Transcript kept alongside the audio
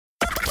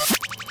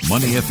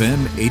Money FM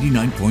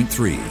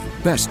 89.3.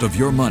 Best of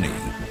your money.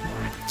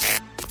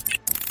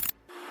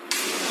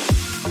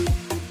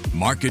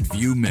 Market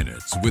View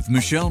Minutes with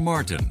Michelle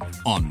Martin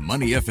on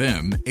Money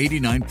FM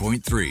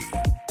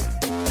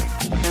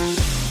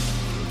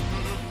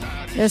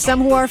 89.3. There's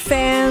some who are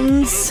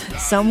fans,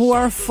 some who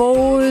are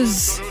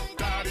foes.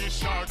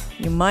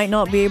 You might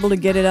not be able to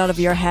get it out of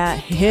your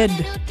head.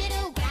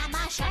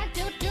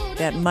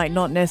 That might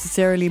not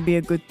necessarily be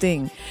a good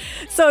thing.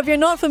 So if you're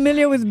not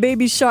familiar with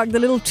Baby Shark, the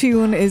little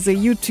tune is a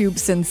YouTube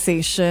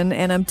sensation.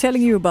 And I'm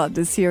telling you about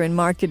this here in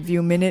Market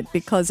View Minute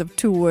because of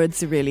two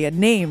words, really, a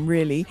name,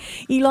 really.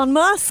 Elon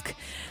Musk,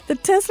 the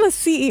Tesla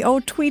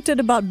CEO, tweeted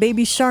about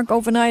Baby Shark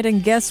overnight,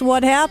 and guess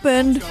what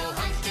happened?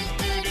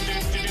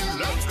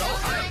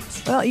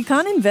 Well, you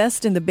can't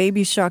invest in the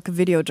Baby Shark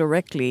video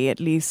directly, at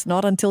least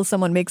not until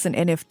someone makes an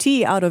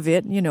NFT out of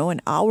it,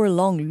 an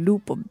hour-long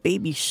loop of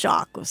Baby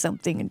Shark or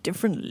something in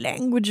different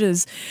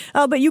languages.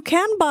 But you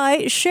can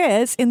buy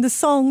shares in the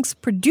song's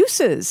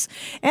producers.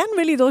 And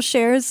really, those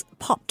shares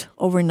popped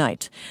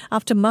overnight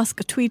after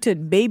Musk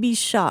tweeted, "Baby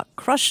Shark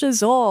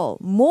crushes all,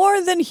 more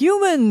than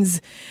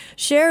humans."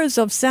 Shares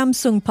of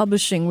Samsung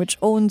Publishing, which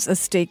owns a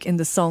stake in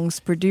the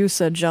song's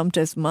producer, jumped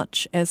as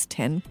much as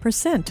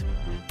 10%.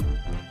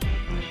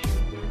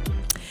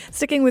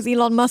 Sticking with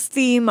Elon Musk's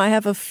theme, I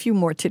have a few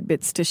more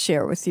tidbits to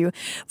share with you.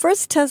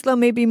 First, Tesla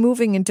may be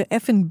moving into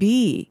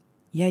F&B.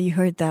 Yeah, you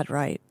heard that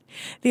right.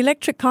 The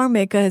electric car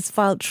maker has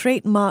filed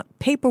trademark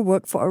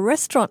paperwork for a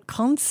restaurant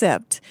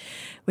concept.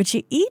 Would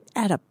you eat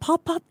at a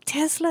pop-up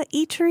Tesla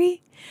eatery?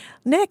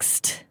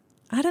 Next,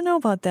 I don't know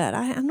about that.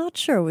 I'm not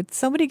sure. Would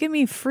somebody give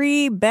me a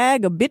free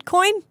bag of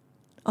Bitcoin?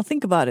 I'll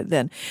think about it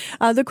then.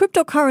 The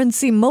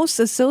cryptocurrency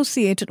most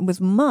associated with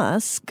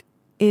Musk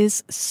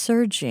is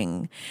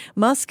surging.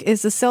 Musk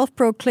is a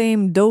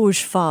self-proclaimed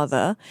Doge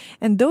father,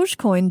 and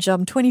Dogecoin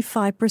jumped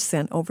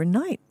 25%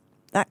 overnight.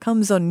 That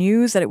comes on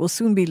news that it will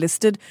soon be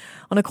listed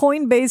on a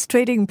Coinbase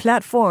trading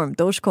platform.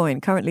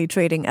 Dogecoin currently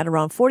trading at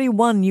around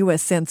 41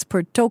 US cents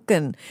per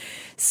token.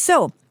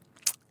 So,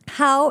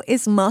 how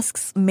is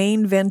Musk's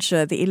main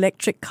venture, the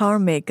electric car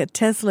maker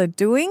Tesla,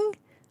 doing?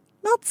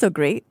 Not so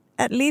great.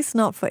 At least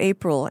not for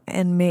April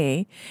and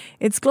May.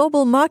 Its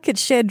global market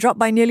share dropped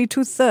by nearly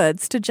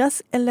 2/3 to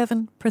just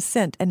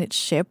 11%, and its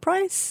share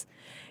price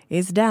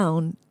is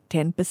down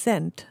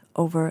 10%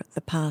 over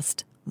the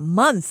past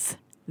month.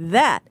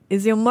 That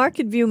is your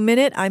Market View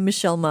Minute. I'm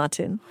Michelle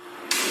Martin.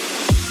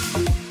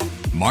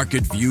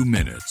 Market View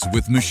Minutes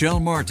with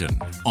Michelle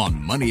Martin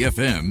on Money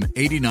FM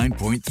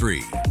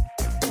 89.3.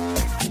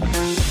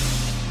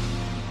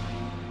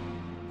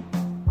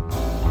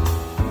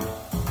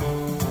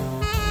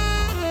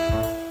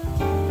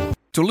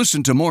 To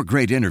listen to more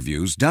great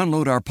interviews,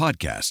 download our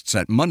podcasts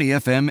at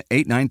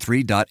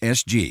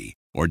moneyfm893.sg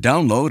or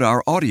download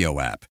our audio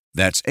app.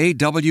 That's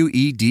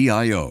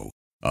AWEDIO.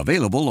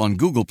 Available on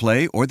Google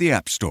Play or the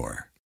App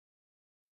Store.